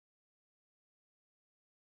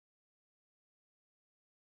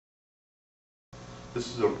This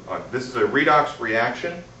is a redox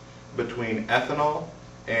reaction between ethanol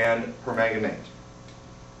and permanganate.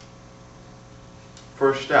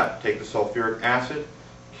 First step, take the sulfuric acid,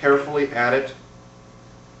 carefully add it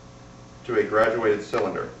to a graduated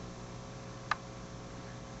cylinder.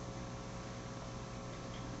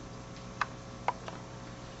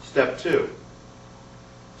 Step 2,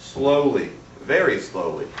 slowly, very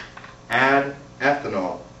slowly, add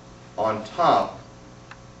ethanol on top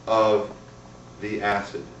of the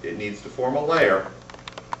acid. It needs to form a layer.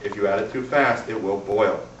 If you add it too fast, it will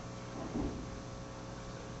boil.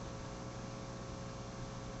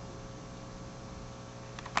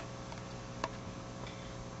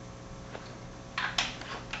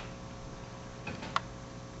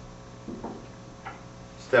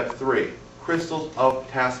 Step 3, crystals of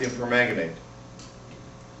potassium permanganate.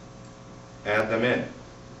 Add them in.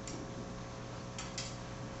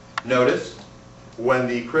 Notice when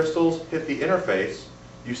the crystals hit the interface,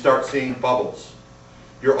 you start seeing bubbles.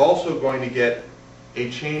 You're also going to get a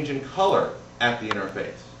change in color at the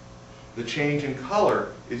interface. The change in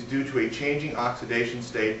color is due to a changing oxidation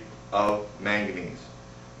state of manganese.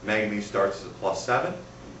 Manganese starts as a +7,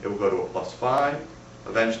 it will go to a +5,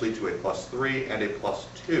 eventually to a +3 and a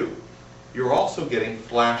 +2. You're also getting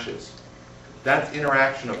flashes. That's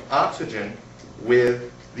interaction of oxygen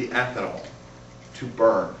with the ethanol to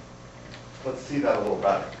burn. Let's see that a little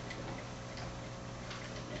better.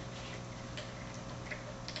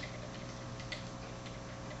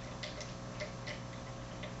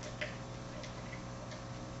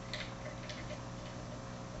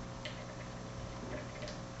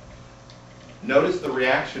 Notice the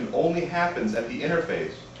reaction only happens at the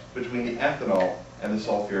interface between the ethanol and the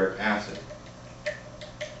sulfuric acid.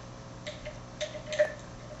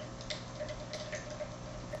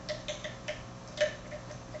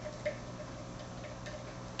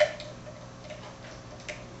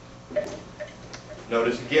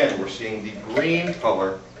 Notice again, we're seeing the green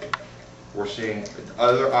color, we're seeing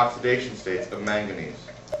other oxidation states of manganese.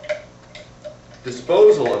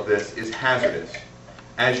 Disposal of this is hazardous.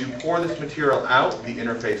 As you pour this material out, the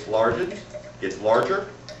interface gets larger,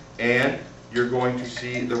 and you're going to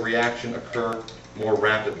see the reaction occur more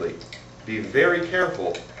rapidly. Be very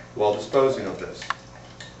careful while disposing of this.